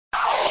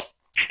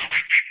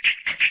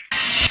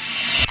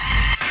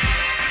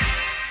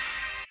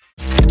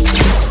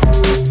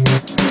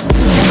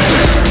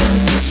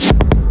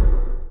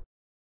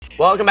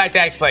Welcome back to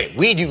X-Play.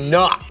 We do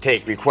not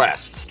take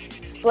requests.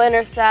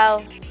 Splinter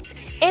Cell.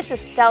 It's a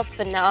stealth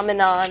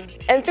phenomenon,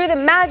 and through the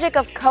magic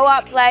of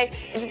co-op play,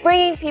 it's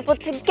bringing people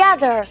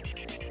together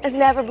as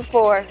never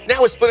before.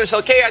 Now with Splinter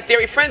Cell Chaos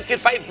Theory, friends can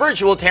fight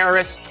virtual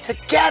terrorists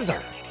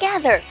together.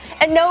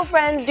 And no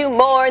friends do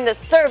more in the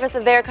service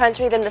of their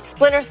country than the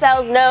Splinter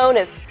Cells known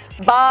as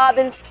Bob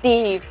and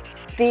Steve.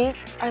 These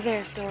are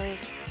their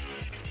stories.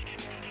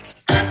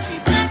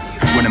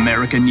 When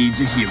America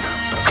needs a hero.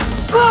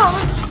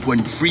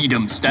 When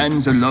freedom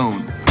stands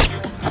alone.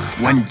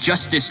 When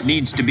justice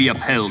needs to be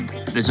upheld,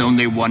 there's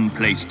only one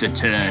place to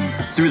turn.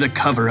 Through the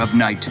cover of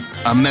night,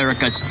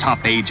 America's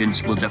top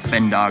agents will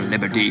defend our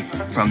liberty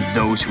from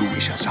those who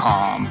wish us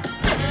harm.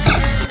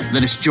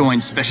 Let us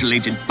join Special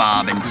Agent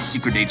Bob and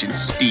Secret Agent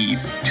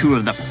Steve, two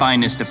of the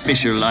finest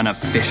official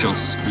unofficial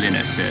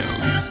Splinter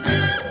Cells.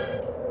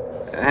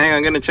 Hang on,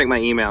 I'm gonna check my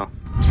email.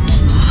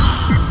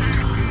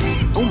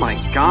 Oh my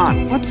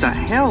god, what the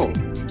hell?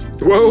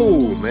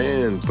 Whoa,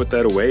 man, put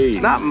that away. It's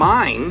not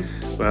mine.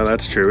 Well,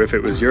 that's true. If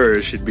it was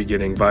yours, she'd be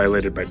getting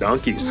violated by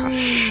donkeys. Oh,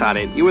 shut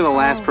it. You were the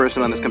last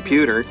person on this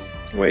computer.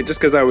 Wait,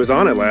 just because I was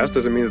on it last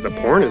doesn't mean that the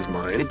porn is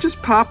mine. It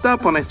just popped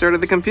up when I started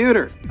the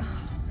computer.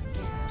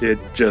 It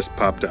just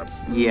popped up.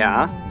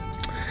 Yeah?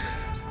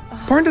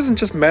 Porn doesn't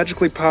just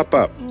magically pop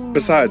up.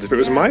 Besides, if it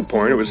was my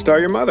porn, it would star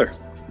your mother.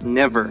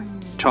 Never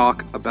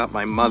talk about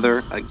my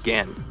mother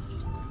again.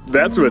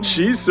 That's what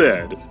she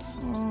said.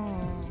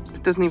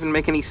 It doesn't even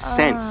make any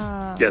sense.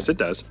 Yes, it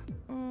does.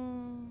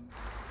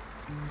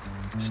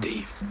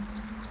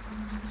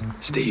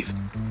 Steve,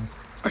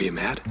 are you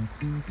mad?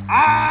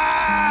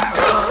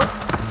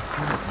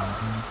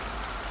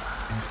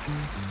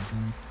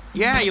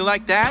 Yeah, you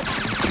like that?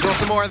 You want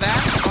some more of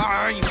that?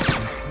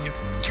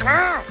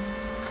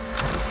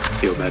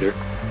 Feel better?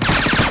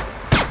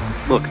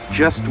 Look,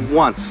 just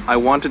once, I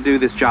want to do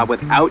this job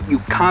without you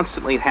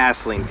constantly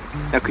hassling me.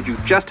 Now, could you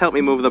just help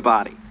me move the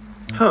body?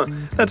 Huh,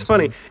 that's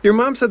funny. Your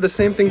mom said the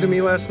same thing to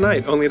me last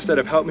night, only instead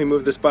of help me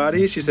move this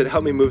body, she said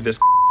help me move this.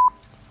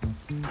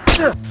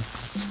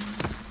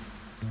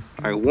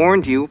 I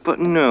warned you,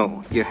 but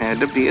no, you had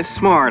to be a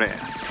smartass.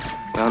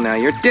 Well, now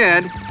you're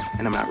dead,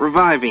 and I'm not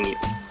reviving you.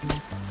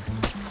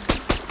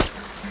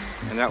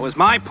 And that was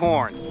my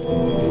porn.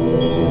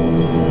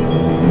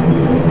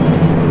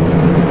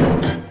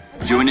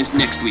 Join us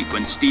next week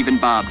when Steve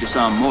and Bob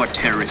disarm more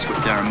terrorists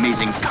with their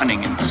amazing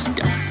cunning and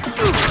stealth.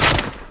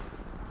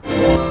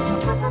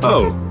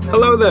 Oh,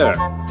 hello there.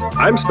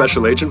 I'm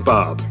Special Agent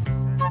Bob.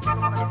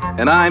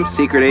 And I'm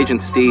Secret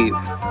Agent Steve.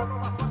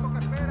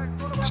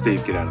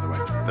 Steve, get out of the way.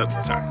 Oh,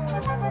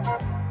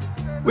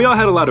 sorry. We all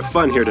had a lot of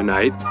fun here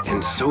tonight,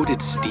 and so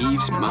did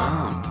Steve's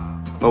mom.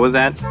 What was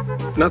that?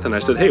 Nothing. I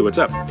said, hey, what's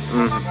up?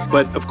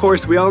 But, of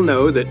course, we all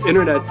know that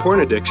internet porn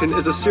addiction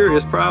is a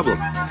serious problem.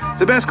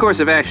 The best course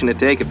of action to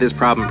take if this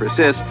problem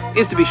persists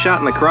is to be shot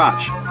in the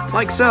crotch.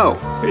 Like so.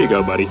 Here you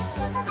go, buddy.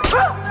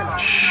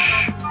 Shh.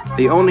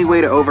 The only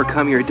way to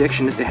overcome your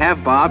addiction is to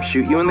have Bob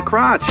shoot you in the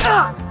crotch.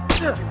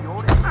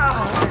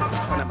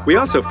 We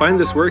also find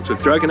this works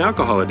with drug and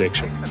alcohol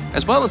addiction.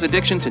 As well as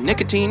addiction to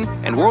nicotine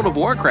and World of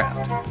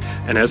Warcraft.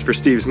 And as for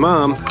Steve's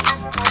mom,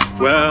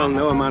 well,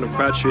 no amount of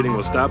crotch shooting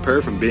will stop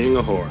her from being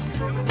a whore.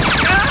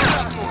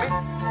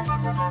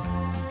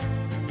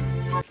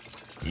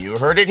 You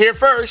heard it here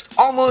first.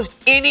 Almost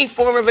any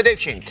form of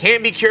addiction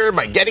can be cured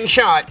by getting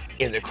shot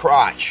in the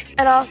crotch.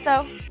 And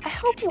also, I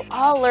hope you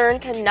all learn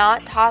to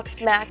not talk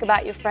smack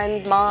about your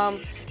friend's mom.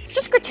 It's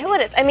just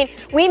gratuitous. I mean,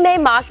 we may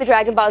mock the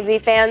Dragon Ball Z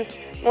fans,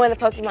 or the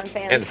Pokemon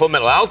fans. And the Full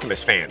Metal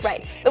Alchemist fans.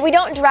 Right, but we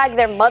don't drag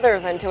their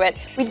mothers into it.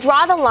 We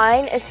draw the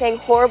line at saying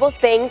horrible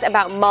things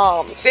about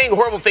moms. Saying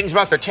horrible things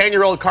about their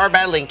 10-year-old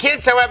car-battling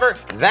kids, however,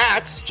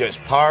 that's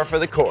just par for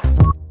the course.